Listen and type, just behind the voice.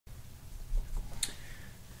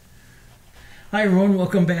Hi everyone,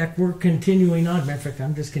 welcome back. We're continuing on. Matter of fact,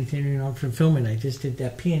 I'm just continuing on from filming. I just did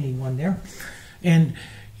that peony one there. And,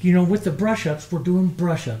 you know, with the brush ups, we're doing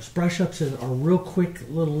brush ups. Brush ups are real quick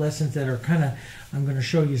little lessons that are kind of, I'm going to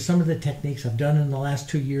show you some of the techniques I've done in the last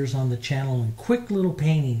 2 years on the channel and quick little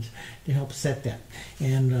paintings to help set that.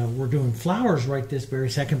 And we're doing flowers right this very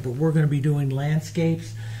second, but we're going to be doing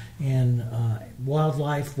landscapes and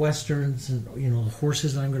wildlife, westerns, and, you know, the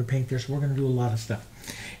horses that I'm going to paint there. So we're going to do a lot of stuff.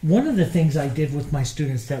 One of the things I did with my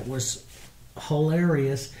students that was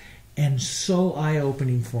hilarious and so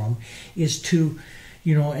eye-opening for them is to,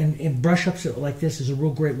 you know, and brush ups like this is a real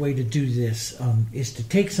great way to do this, is to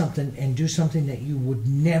take something and do something that you would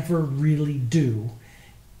never really do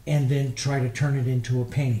and then try to turn it into a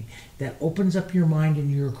painting. That opens up your mind and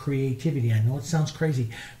your creativity. I know it sounds crazy,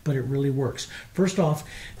 but it really works. First off,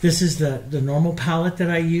 this is the normal palette that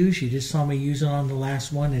I use. You just saw me use it on the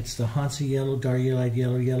last one. It's the Hansa Yellow, Dark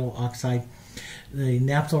Yellow, Yellow Oxide, the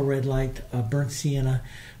Naphthol Red Light, Burnt Sienna,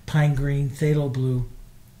 Pine Green, Phthalo Blue,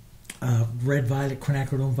 Red Violet,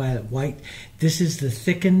 Quinacridone Violet White. This is the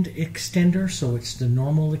thickened extender, so it's the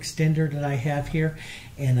normal extender that I have here,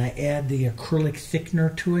 and I add the acrylic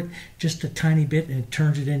thickener to it just a tiny bit, and it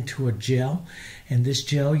turns it into a gel. And this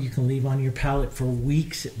gel you can leave on your palette for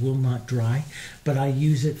weeks. It will not dry, but I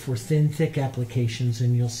use it for thin, thick applications,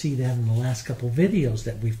 and you'll see that in the last couple videos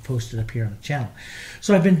that we've posted up here on the channel.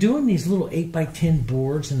 So I've been doing these little 8x10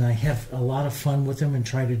 boards, and I have a lot of fun with them and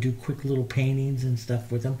try to do quick little paintings and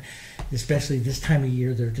stuff with them. Especially this time of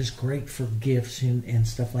year, they're just great for gifts and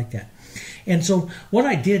stuff like that. And so what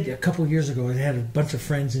I did a couple years ago, I had a bunch of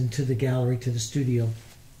friends into the gallery, to the studio,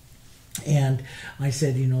 and I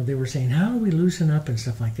said, you know, they were saying, how do we loosen up and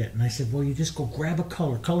stuff like that? And I said, well, you just go grab a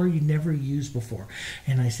color you never used before.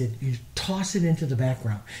 And I said, you toss it into the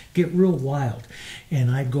background, get real wild.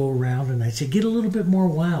 And I'd go around and I'd say, get a little bit more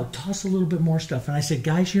wild, toss a little bit more stuff. And I said,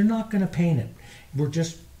 guys, you're not going to paint it. We're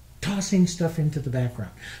just tossing stuff into the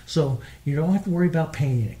background. So you don't have to worry about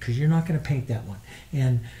painting it because you're not going to paint that one.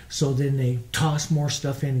 And so then they tossed more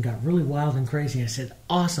stuff in and got really wild and crazy. I said,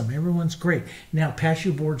 awesome, everyone's great. Now pass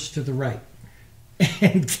your boards to the right.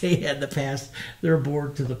 And they had to pass their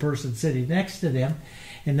board to the person sitting next to them.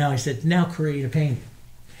 And now I said, now create a painting.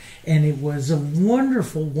 And it was a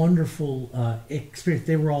wonderful, wonderful experience.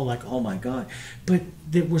 They were all like, oh my God. But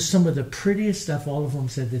it was some of the prettiest stuff all of them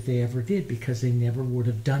said that they ever did, because they never would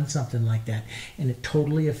have done something like that. And it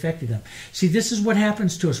totally affected them. See, this is what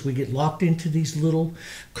happens to us. We get locked into these little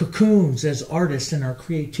cocoons as artists, and our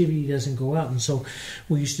creativity doesn't go out. And so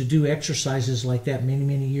we used to do exercises like that many,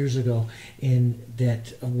 many years ago, and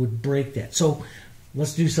that would break that. So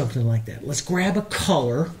let's do something like that. Let's grab a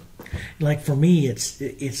color. Like for me,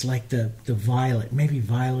 it's like the violet, maybe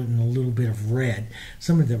violet and a little bit of red.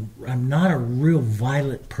 I'm not a real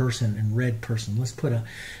violet person and red person. Let's put a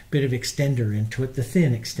bit of extender into it, the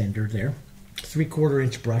thin extender there, 3/4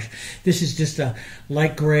 inch brush. This is just a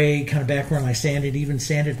light gray kind of background. I even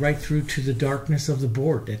sanded right through to the darkness of the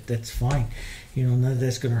board. That's fine. You know, none of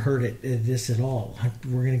that's going to hurt this at all.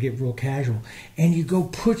 We're going to get real casual. And you go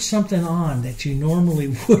put something on that you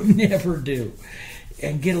normally would never do,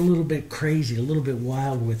 and get a little bit crazy, a little bit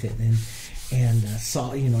wild with it, and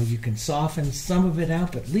you know, you can soften some of it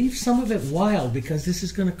out, but leave some of it wild, because this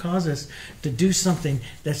is going to cause us to do something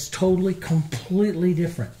that's totally, completely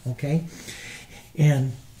different. Okay,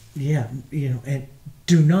 and yeah, you know, and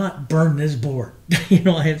do not burn this board. You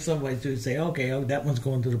know, I have somebody to say, okay, oh, that one's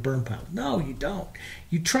going to the burn pile. No, you don't.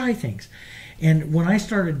 You try things. And when I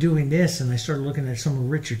started doing this, and I started looking at some of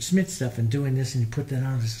Richard Smith's stuff and doing this, and he put that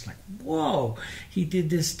on, it was just like, whoa, he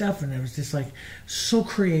did this stuff, and it was just like so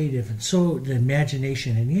creative and so the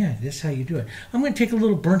imagination. And yeah, this is how you do it. I'm going to take a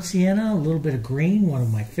little burnt sienna, a little bit of green, one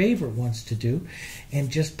of my favorite ones to do,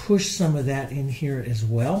 and just push some of that in here as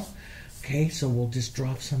well. Okay, so we'll just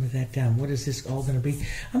drop some of that down. What is this all going to be?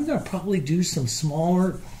 I'm going to probably do some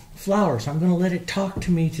smaller flowers. I'm going to let it talk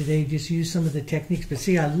to me today, just use some of the techniques. But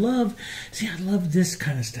see, I love this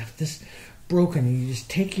kind of stuff, this broken. And you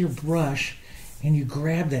just take your brush and you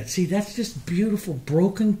grab that. See, that's just beautiful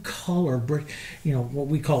broken color. You know, what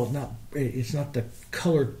we call it, it's not the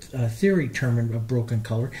color theory term of broken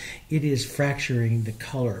color. It is fracturing the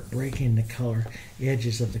color, breaking the color,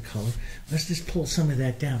 edges of the color. Let's just pull some of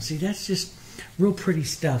that down. See, that's just real pretty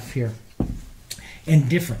stuff here, and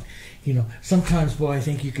different. You know, sometimes, boy, I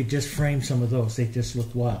think you could just frame some of those. They just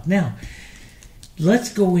look wild. Now,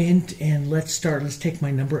 let's go in and let's start. Let's take my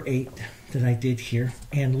number 8 that I did here,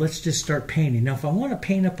 and let's just start painting. Now, if I want to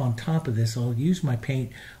paint up on top of this, I'll use my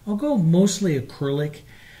paint. I'll go mostly acrylic.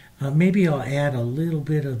 Maybe I'll add a little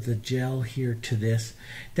bit of the gel here to this.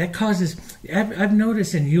 That causes, I've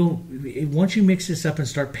noticed, and once you mix this up and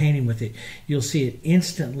start painting with it, you'll see it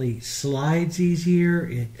instantly slides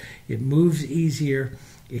easier, it moves easier,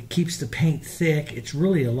 it keeps the paint thick. It's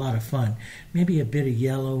really a lot of fun. Maybe a bit of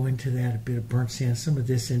yellow into that, a bit of burnt sand, some of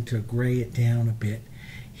this into gray it down a bit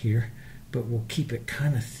here, but we'll keep it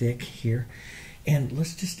kind of thick here. And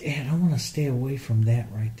let's just add, I want to stay away from that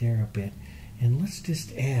right there a bit. And let's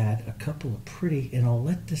just add a couple of pretty, and I'll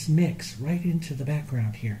let this mix right into the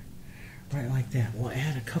background here. Right like that. We'll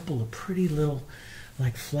add a couple of pretty little,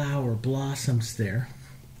 like flower blossoms there.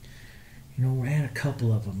 You know, we'll add a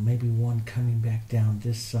couple of them. Maybe one coming back down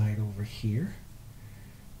this side over here.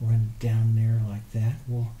 Run down there like that.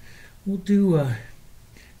 We'll do a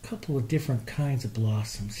couple of different kinds of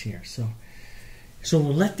blossoms here. So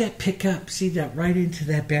we'll let that pick up, see that right into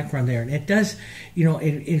that background there. And it does, you know,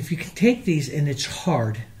 if you can take these, and it's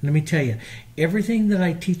hard, let me tell you, everything that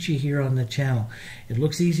I teach you here on the channel, it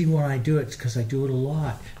looks easy when I do it because I do it a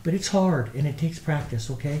lot. But it's hard, and it takes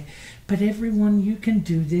practice, okay? But everyone, you can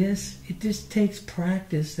do this. It just takes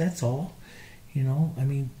practice, that's all. You know, I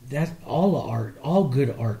mean, that's all art, all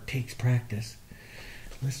good art takes practice.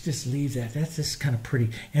 Let's just leave that. That's just kind of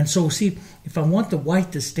pretty. And so, see, if I want the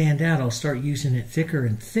white to stand out, I'll start using it thicker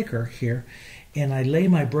and thicker here. And I lay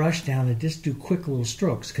my brush down and just do quick little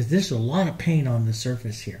strokes because there's a lot of paint on the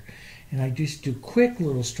surface here. And I just do quick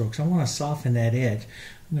little strokes. I want to soften that edge.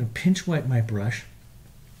 I'm going to pinch wipe my brush,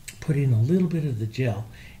 put in a little bit of the gel,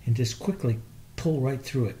 and just quickly pull right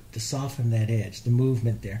through it to soften that edge, the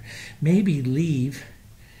movement there. Maybe leave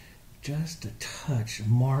just a touch, a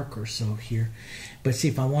mark or so here. But see,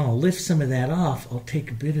 if I want to lift some of that off, I'll take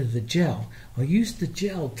a bit of the gel. I'll use the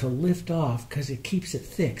gel to lift off because it keeps it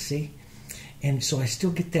thick, see? And so I still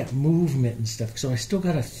get that movement and stuff. So I still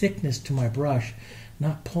got a thickness to my brush,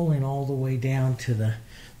 not pulling all the way down to the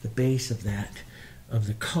base of that, of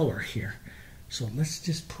the color here. So let's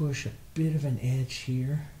just push a bit of an edge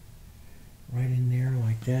here, right in there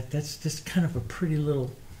like that. That's just kind of a pretty little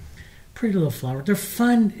flower. They're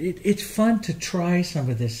fun. It's fun to try some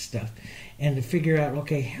of this stuff and to figure out,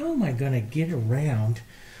 okay, how am I going to get around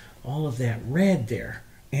all of that red there?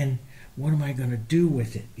 And what am I going to do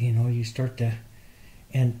with it? You know, you start to,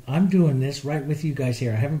 and I'm doing this right with you guys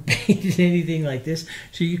here. I haven't painted anything like this,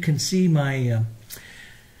 so you can see my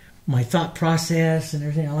my thought process and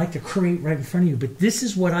everything. I like to create right in front of you, but this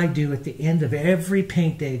is what I do at the end of every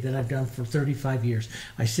paint day that I've done for 35 years.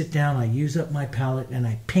 I sit down, I use up my palette, and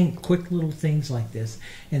I paint quick little things like this.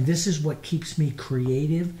 And this is what keeps me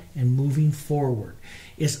creative and moving forward,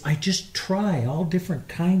 is I just try all different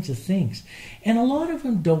kinds of things. And a lot of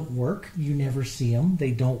them don't work. You never see them.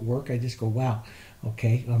 They don't work. I just go, wow,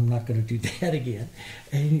 okay, I'm not going to do that again.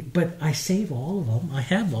 But I save all of them. I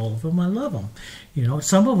have all of them. I love them. You know,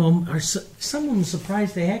 some of them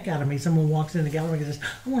surprise the heck out of me. Someone walks in the gallery and says,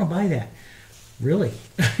 I want to buy that. Really?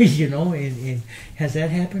 You know, and has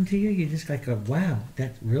that happened to you? You just like, wow,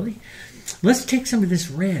 that really? Let's take some of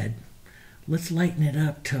this red. Let's lighten it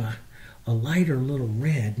up to a lighter little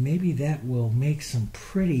red. Maybe that will make some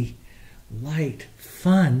pretty light,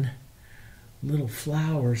 fun little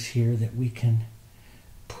flowers here that we can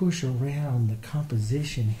push around the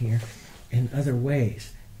composition here in other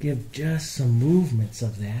ways. Give just some movements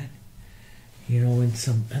of that, you know, and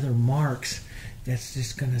some other marks that's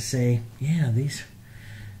just going to say, yeah,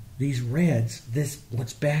 these reds,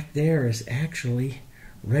 what's back there is actually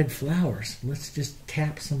red flowers. Let's just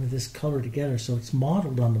tap some of this color together so it's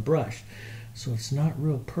modeled on the brush, so it's not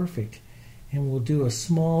real perfect. And we'll do a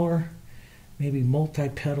smaller, maybe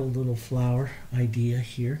multi-petaled little flower idea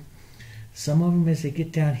here. Some of them, as they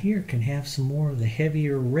get down here, can have some more of the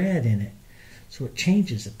heavier red in it, so it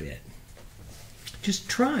changes a bit. Just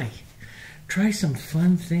try some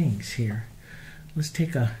fun things here. Let's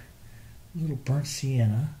take a little burnt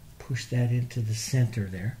sienna, push that into the center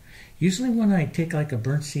there. Usually when I take like a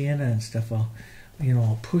burnt sienna and stuff,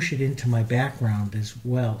 I'll push it into my background as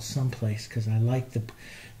well someplace, because I like the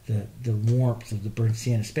warmth of the burnt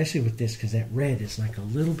sienna, especially with this, because that red is like a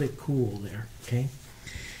little bit cool there, okay?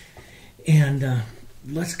 And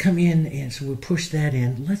let's come in, and so we'll push that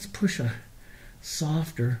in. Let's push a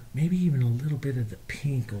softer, maybe even a little bit of the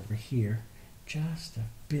pink over here, just a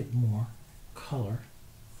bit more color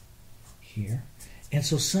here. And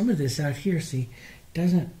so some of this out here, see,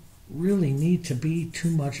 doesn't really need to be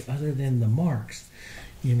too much other than the marks,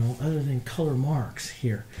 you know, other than color marks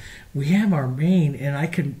here. We have our main, and I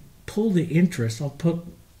can pull the interest. I'll put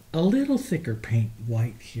a little thicker paint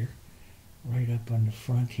white here, right up on the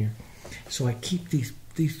front here. So I keep these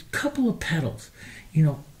couple of petals. You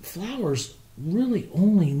know, flowers really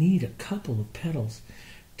only need a couple of petals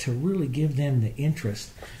to really give them the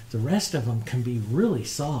interest. The rest of them can be really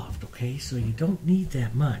soft, okay? So you don't need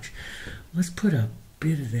that much. Let's put a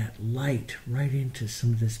bit of that light right into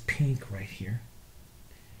some of this pink right here.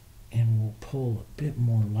 And we'll pull a bit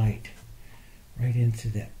more light right into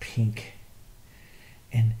that pink.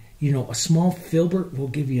 And you know, a small filbert will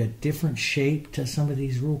give you a different shape to some of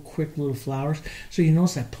these real quick little flowers. So you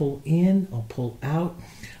notice I pull in, I'll pull out.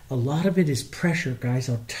 A lot of it is pressure, guys.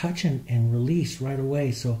 I'll touch and release right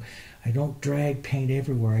away so I don't drag paint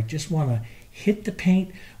everywhere. I just want to hit the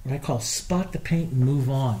paint, what I call spot the paint and move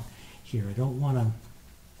on here. I don't want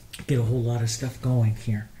to get a whole lot of stuff going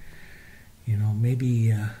here. You know,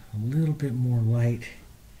 maybe a little bit more light.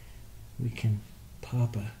 We can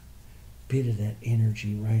pop a bit of that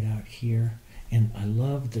energy right out here. And I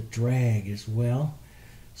love the drag as well.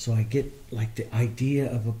 So I get like the idea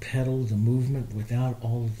of a petal, the movement without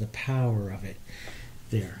all of the power of it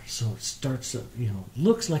there. So it starts, you know,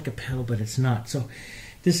 looks like a petal, but it's not. So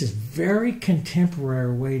this is very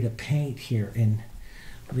contemporary way to paint here, and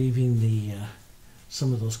leaving the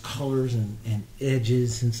some of those colors and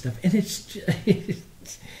edges and stuff. And it's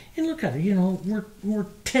and look at it, you know, we're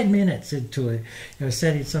 10 minutes into it, you know,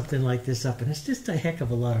 setting something like this up, and it's just a heck of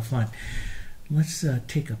a lot of fun. Let's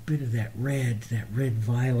take a bit of that red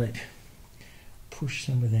violet, push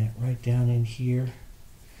some of that right down in here,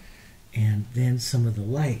 and then some of the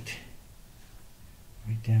light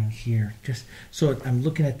right down here. Just so I'm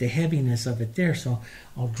looking at the heaviness of it there, so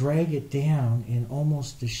I'll drag it down in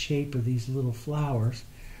almost the shape of these little flowers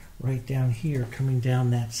right down here, coming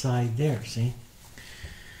down that side there, see?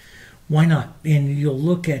 Why not? And you'll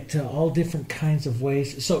look at all different kinds of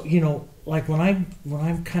ways. So, you know, like when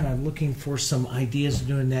I'm kind of looking for some ideas of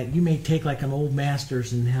doing that, you may take like an old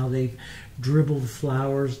masters and how they dribbled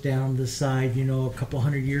flowers down the side, you know, a couple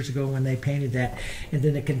hundred years ago when they painted that. And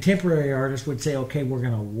then a contemporary artist would say, okay, we're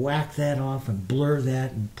going to whack that off and blur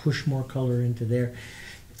that and push more color into there.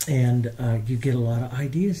 And you get a lot of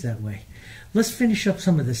ideas that way. Let's finish up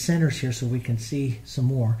some of the centers here so we can see some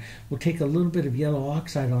more. We'll take a little bit of yellow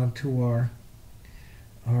oxide onto our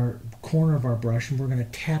corner of our brush, and we're going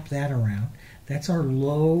to tap that around. That's our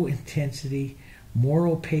low intensity, more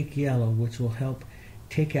opaque yellow, which will help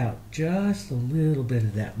take out just a little bit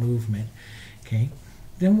of that movement. Okay.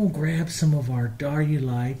 Then we'll grab some of our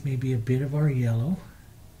Darulite, maybe a bit of our yellow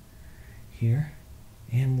here,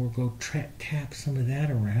 and we'll go tap some of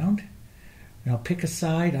that around. Now pick a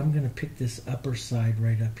side. I'm going to pick this upper side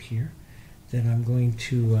right up here. Then I'm going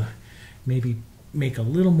to maybe make a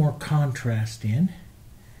little more contrast in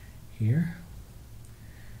here.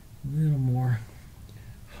 A little more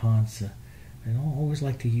Hansa. I don't always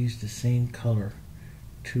like to use the same color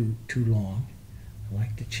too long. I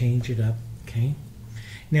like to change it up, okay?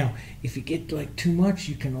 Now, if you get like too much,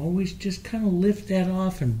 you can always just kind of lift that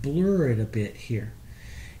off and blur it a bit here.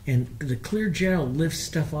 And the clear gel lifts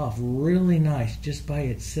stuff off really nice just by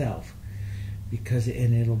itself, because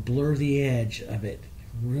and it'll blur the edge of it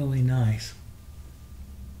really nice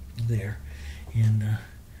there. And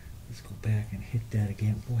let's go back and hit that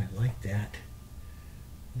again. Boy, I like that.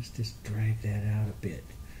 Let's just drag that out a bit.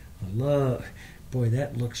 I love, boy,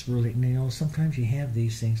 that looks really, you know, sometimes you have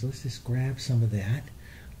these things. Let's just grab some of that.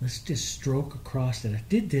 Let's just stroke across it. I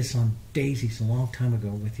did this on daisies a long time ago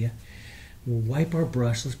with you. We'll wipe our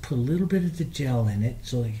brush. Let's put a little bit of the gel in it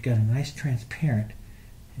so that you got a nice transparent,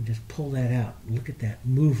 and just pull that out. Look at that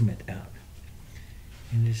movement out.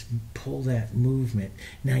 And just pull that movement.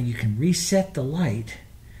 Now you can reset the light.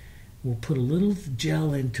 We'll put a little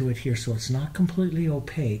gel into it here so it's not completely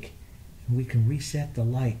opaque. And we can reset the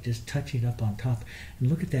light, just touch it up on top. And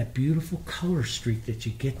look at that beautiful color streak that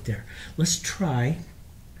you get there. Let's try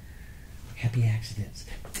happy accidents.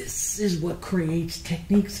 This is what creates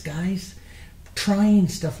techniques, guys. Trying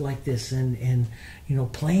stuff like this and you know,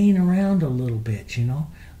 playing around a little bit, you know.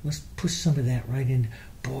 Let's push some of that right in.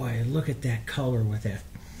 Boy, look at that color with that.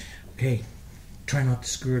 Okay, try not to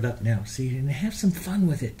screw it up now. See, and have some fun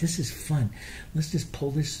with it. This is fun. Let's just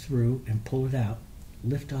pull this through and pull it out.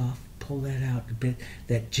 Lift off, pull that out a bit.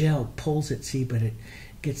 That gel pulls it, see, but it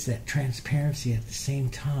gets that transparency at the same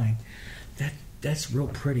time. That's real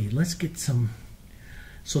pretty. Let's get some,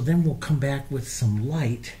 so then we'll come back with some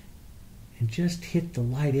light and just hit the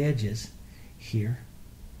light edges here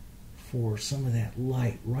for some of that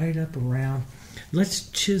light right up around. Let's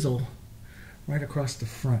chisel right across the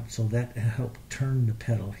front so that help turn the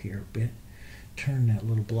petal here a bit, turn that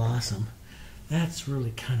little blossom. That's really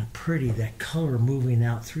kind of pretty, that color moving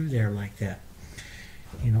out through there like that.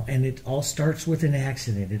 You know, and it all starts with an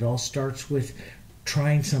accident. It all starts with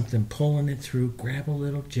trying something, pulling it through, grab a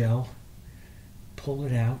little gel, pull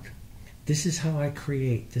it out. This is how I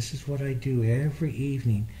create. This is what I do every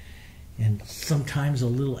evening. And sometimes a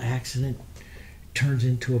little accident turns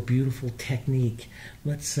into a beautiful technique.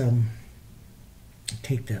 Let's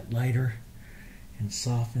take that lighter and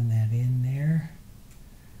soften that in there.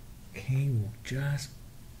 Okay, we'll just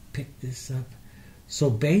pick this up. So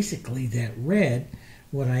basically that red,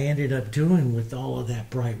 what I ended up doing with all of that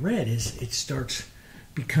bright red is it starts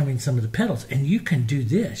becoming some of the petals. And you can do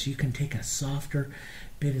this. You can take a softer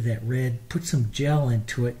bit of that red, put some gel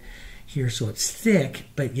into it here so it's thick,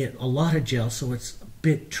 but yet a lot of gel so it's a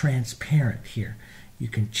bit transparent here. You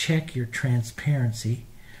can check your transparency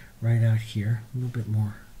right out here, a little bit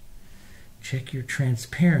more. Check your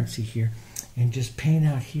transparency here and just paint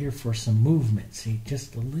out here for some movement. See,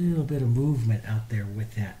 just a little bit of movement out there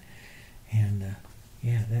with that. And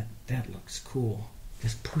yeah, that looks cool.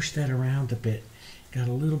 Just push that around a bit. Got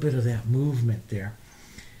a little bit of that movement there.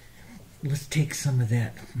 Let's take some of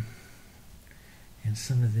that and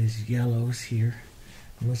some of these yellows here.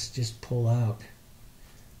 Let's just pull out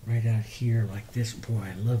right out here like this. Boy,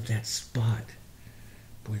 I love that spot.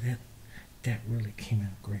 Boy, that really came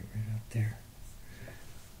out great right out there.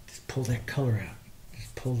 Just pull that color out.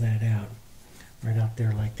 Just pull that out right out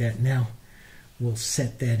there like that. Now we'll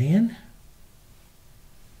set that in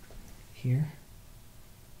here.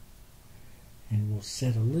 And we'll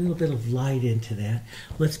set a little bit of light into that.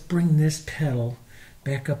 Let's bring this petal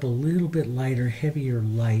back up a little bit lighter, heavier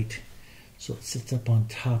light, so it sits up on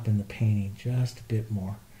top in the painting just a bit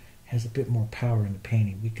more. Has a bit more power in the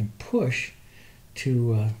painting. We can push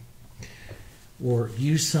to, or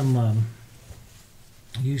use some of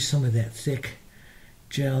that thick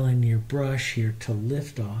gel in your brush here to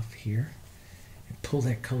lift off here and pull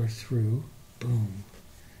that color through. Boom.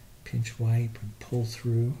 Pinch wipe and pull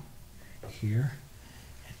through here.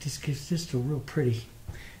 It just gives this a real pretty.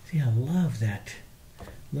 See, I love that.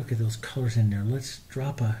 Look at those colors in there. Let's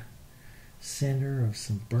drop a center of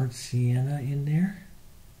some burnt sienna in there.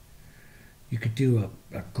 You could do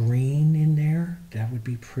a green in there. That would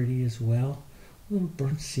be pretty as well. A little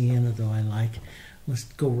burnt sienna though I like. Let's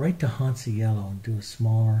go right to Hansa yellow and do a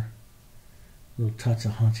smaller little touch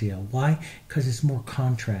of Hansa yellow. Why? Because it's more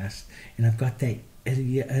contrast. And I've got that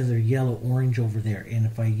other yellow orange over there, and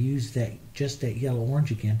if I use that, just that yellow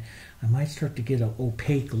orange again, I might start to get an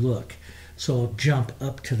opaque look. So I'll jump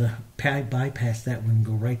up to the bypass that one and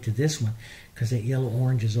go right to this one because that yellow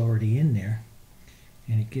orange is already in there,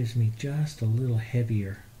 and it gives me just a little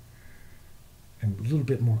heavier and a little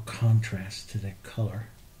bit more contrast to that color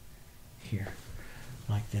here,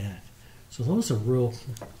 like that. So those are real.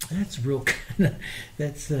 That's real kind of.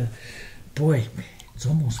 That's boy. It's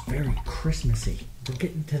almost very Christmassy. We're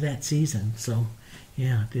getting to that season, so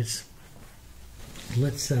yeah.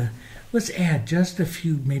 Let's add just a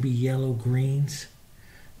few maybe yellow greens,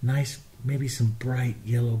 nice maybe some bright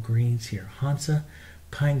yellow greens here. Hansa,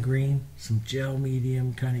 pine green, some gel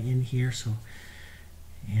medium kind of in here, so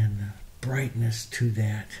and brightness to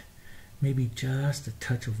that. Maybe just a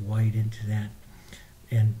touch of white into that,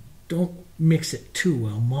 and don't mix it too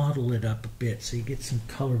well. Model it up a bit so you get some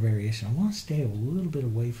color variation. I want to stay a little bit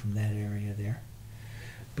away from that area there.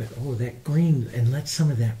 But oh, that green, and let some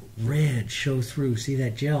of that red show through. See,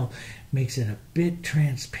 that gel makes it a bit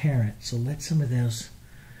transparent. So let some of those,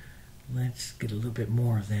 let's get a little bit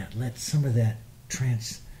more of that. Let some of that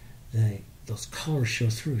those colors show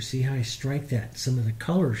through. See how I strike that? Some of the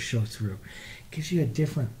colors show through. It gives you a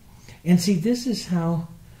different, and see, this is how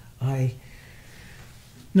I,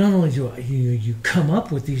 not only do you come up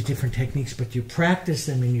with these different techniques, but you practice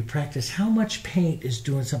them, and you practice how much paint is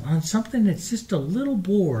doing something on something that's just a little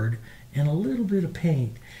board and a little bit of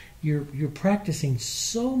paint. You're practicing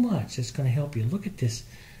so much. It's going to help you. Look at this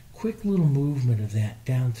quick little movement of that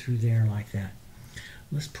down through there like that.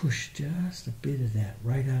 Let's push just a bit of that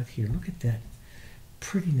right out here. Look at that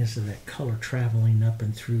prettiness of that color traveling up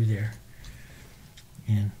and through there.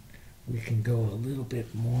 And we can go a little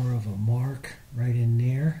bit more of a mark right in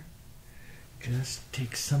there. Just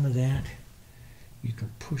take some of that. You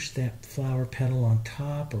can push that flower petal on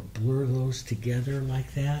top or blur those together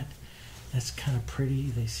like that. That's kind of pretty.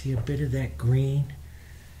 They see a bit of that green,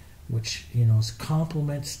 which, you know, is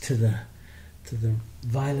complements to the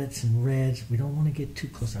violets and reds. We don't want to get too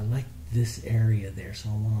close. I like this area there, so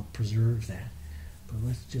I want to preserve that. But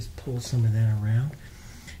let's just pull some of that around.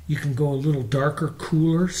 You can go a little darker,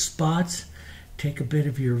 cooler spots. Take a bit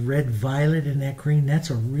of your red violet in that green. That's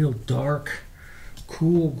a real dark,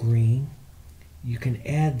 cool green. you can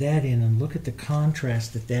add that in and look at the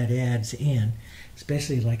contrast that that adds in,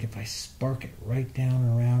 especially like if I spark it right down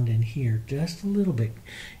around in here just a little bit,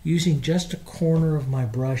 using just a corner of my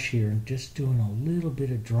brush here and just doing a little bit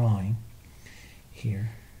of drawing here.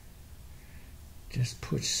 Just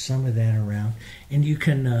put some of that around, and you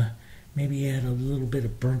can maybe add a little bit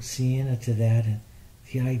of burnt sienna to that, and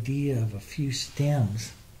the idea of a few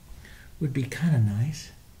stems would be kind of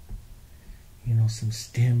nice. You know, some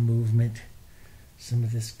stem movement, some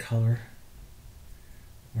of this color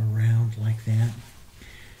around like that.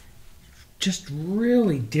 Just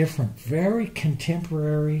really different, very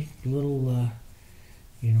contemporary little,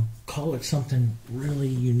 you know, call it something really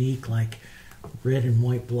unique like red and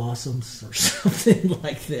white blossoms or something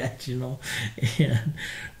like that, you know, and,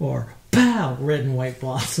 or pow, red and white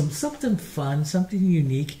blossoms, something fun, something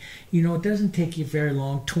unique. You know, it doesn't take you very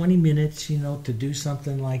long, 20 minutes, you know, to do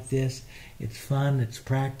something like this. It's fun, it's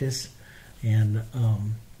practice, and,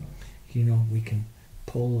 you know, we can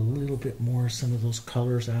pull a little bit more of some of those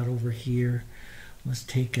colors out over here. Let's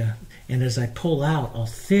take a, and as I pull out, I'll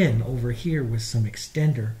thin over here with some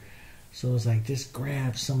extender. So as I just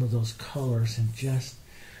grab some of those colors and just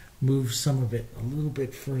move some of it a little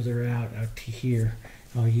bit further out to here,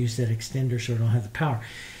 I'll use that extender so I don't have the power.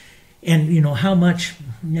 And you know how much,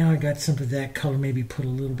 now I got some of that color, maybe put a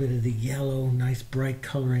little bit of the yellow, nice bright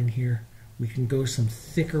color in here. We can go some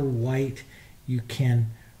thicker white. You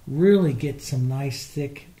can really get some nice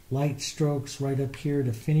thick light strokes right up here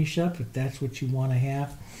to finish up if that's what you want to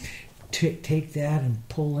have. Take that and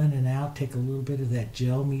pull in and out, take a little bit of that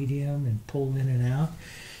gel medium and pull in and out,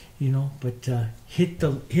 you know, but hit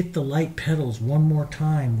the light petals one more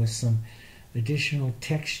time with some additional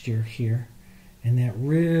texture here, and that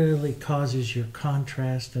really causes your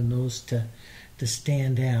contrast and those to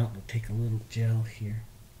stand out. We'll take a little gel here,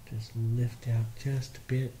 just lift out just a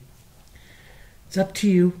bit. It's up to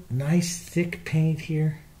you. Nice thick paint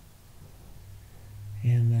here,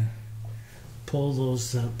 and pull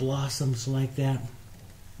those blossoms like that,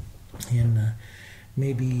 and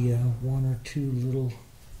maybe one or two little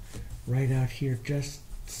right out here, just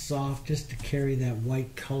soft, just to carry that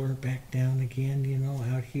white color back down again, you know,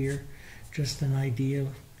 out here. Just an idea.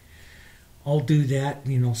 I'll do that,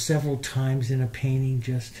 you know, several times in a painting,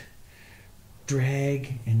 just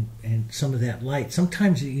drag and some of that light.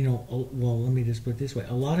 Sometimes, you know, well, let me just put it this way.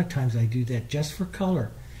 A lot of times I do that just for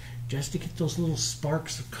color, just to get those little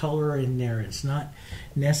sparks of color in there. It's not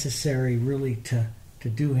necessary really to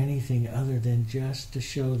do anything other than just to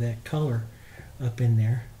show that color up in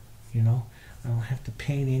there, you know. I don't have to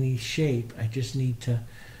paint any shape. I just need to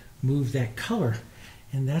move that color,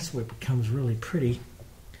 and that's what becomes really pretty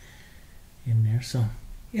in there. So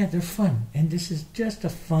yeah, they're fun, and this is just a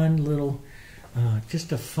fun little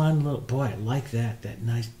boy, I like that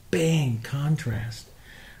nice bang contrast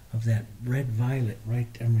of that red violet right,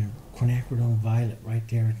 I mean quinacridone violet right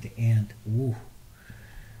there at the end. Ooh,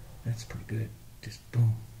 that's pretty good. Just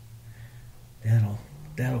boom,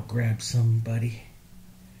 that'll grab somebody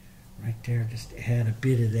right there. Just add a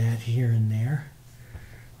bit of that here and there,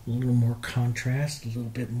 a little more contrast, a little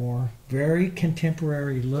bit more, very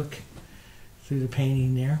contemporary look through the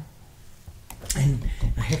painting there, and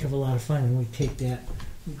a heck of a lot of fun. And we take that,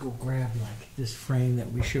 we go grab like this frame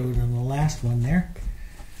that we showed on the last one there.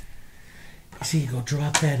 See, you go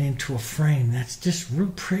drop that into a frame. That's just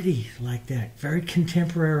real pretty like that. Very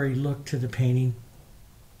contemporary look to the painting.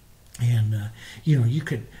 And, you know, you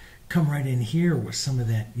could come right in here with some of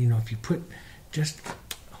that, you know, if you put just,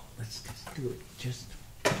 let's just do it,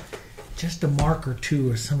 just a mark or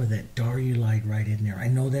two of some of that diarrhea right in there. I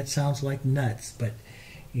know that sounds like nuts, but,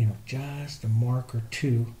 you know, just a mark or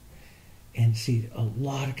two. And see, a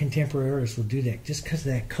lot of contemporary artists will do that just because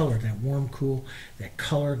of that color, that warm, cool, that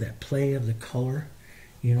color, that play of the color,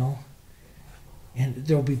 you know. And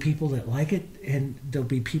there'll be people that like it, and there'll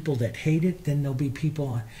be people that hate it. Then there'll be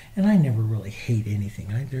people, and I never really hate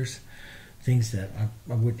anything. There's things that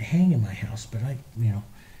I wouldn't hang in my house, but you know,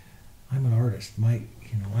 I'm an artist.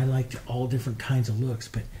 I like all different kinds of looks,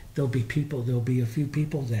 but there'll be a few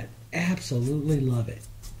people that absolutely love it,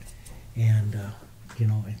 and you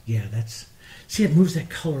know, yeah, see, it moves that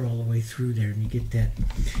color all the way through there, and you get that,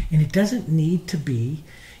 and it doesn't need to be,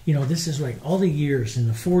 you know, this is like all the years, in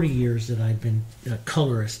the 40 years that I've been a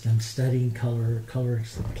colorist and studying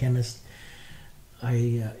colorist and chemist,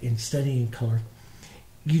 in studying color,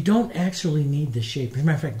 you don't actually need the shape. As a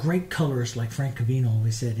matter of fact, great colorists like Frank Covino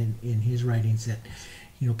always said in his writings that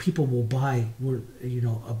people will buy,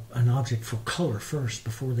 an object for color first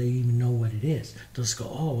before they even know what it is. They'll just go,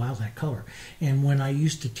 oh, wow, that color. And when I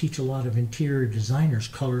used to teach a lot of interior designers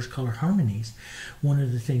colors, color harmonies, one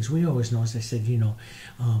of the things we always noticed, I said,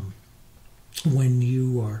 when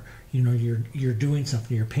you are, you're doing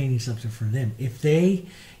something, you're painting something for them. If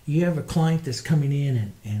you have a client that's coming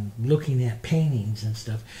in and looking at paintings and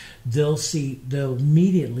stuff, they'll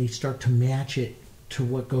immediately start to match it to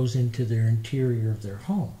what goes into their interior of their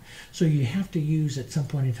home. So you have to use at some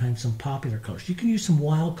point in time some popular colors. You can use some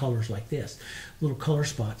wild colors like this, little color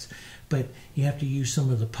spots, but you have to use some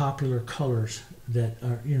of the popular colors that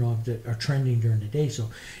are trending during the day. So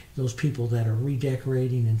those people that are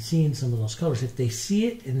redecorating and seeing some of those colors, if they see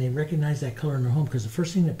it and they recognize that color in their home, because the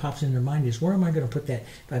first thing that pops in their mind is, where am I going to put that?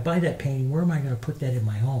 If I buy that painting, where am I going to put that in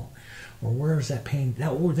my home? Or where is that painting?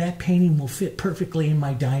 That painting will fit perfectly in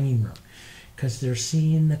my dining room, because they're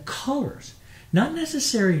seeing the colors, not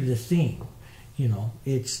necessarily the theme.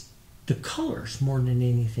 It's the colors more than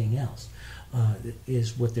anything else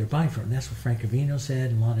is what they're buying from. And that's what Frank Avino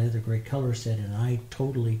said, and a lot of other great colorists said, and I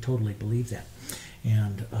totally believe that.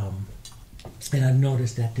 And I've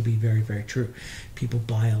noticed that to be very, very true. People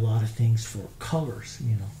buy a lot of things for colors,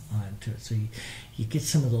 so you get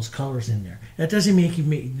some of those colors in there. That doesn't mean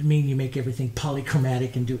you make everything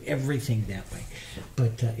polychromatic and do everything that way,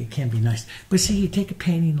 but it can be nice. But see, you take a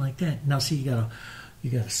painting like that. Now, see,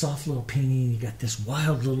 you got a soft little painting. You got this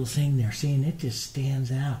wild little thing there. See, and it just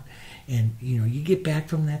stands out. And you get back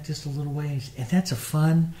from that just a little ways, and that's a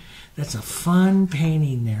fun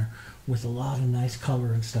painting there with a lot of nice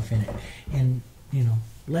color and stuff in it. And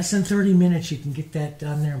less than 30 minutes, you can get that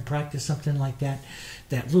down there and practice something like that.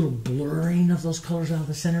 That little blurring of those colors out of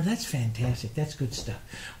the center, that's fantastic. That's good stuff.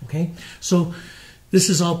 Okay, so this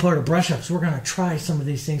is all part of brush ups. We're going to try some of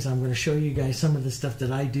these things. I'm going to show you guys some of the stuff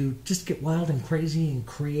that I do. Just get wild and crazy and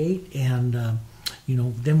create, and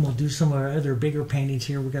then we'll do some of our other bigger paintings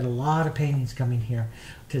here. We've got a lot of paintings coming here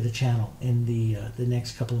to the channel in the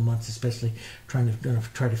next couple of months, especially going to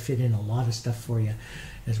try to fit in a lot of stuff for you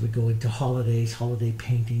as we go into holidays, holiday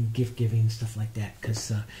painting, gift giving, stuff like that,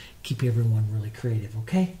 because keep everyone really creative.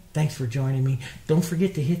 Okay, thanks for joining me. Don't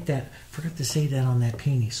forget to forgot to say that on that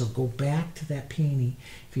peony, so go back to that peony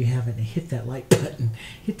if you haven't, and hit that like button.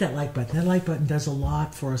 Hit that like button. That like button does a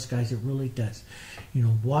lot for us, guys. It really does.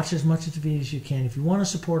 Watch as much of the videos as you can. If you want to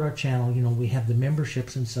support our channel, we have the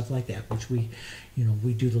memberships and stuff like that, which we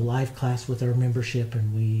do the live class with our membership,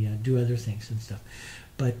 and we do other things and stuff.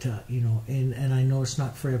 But, and I know it's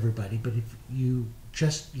not for everybody, but if you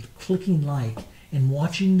just clicking like and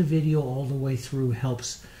watching the video all the way through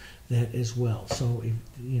helps that as well. So,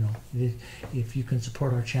 if you can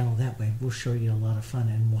support our channel that way, we'll show you a lot of fun,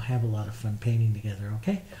 and we'll have a lot of fun painting together,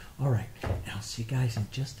 okay? All right. And I'll see you guys in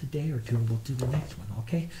just a day or two. We'll do the next one,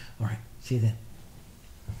 okay? All right. See you then.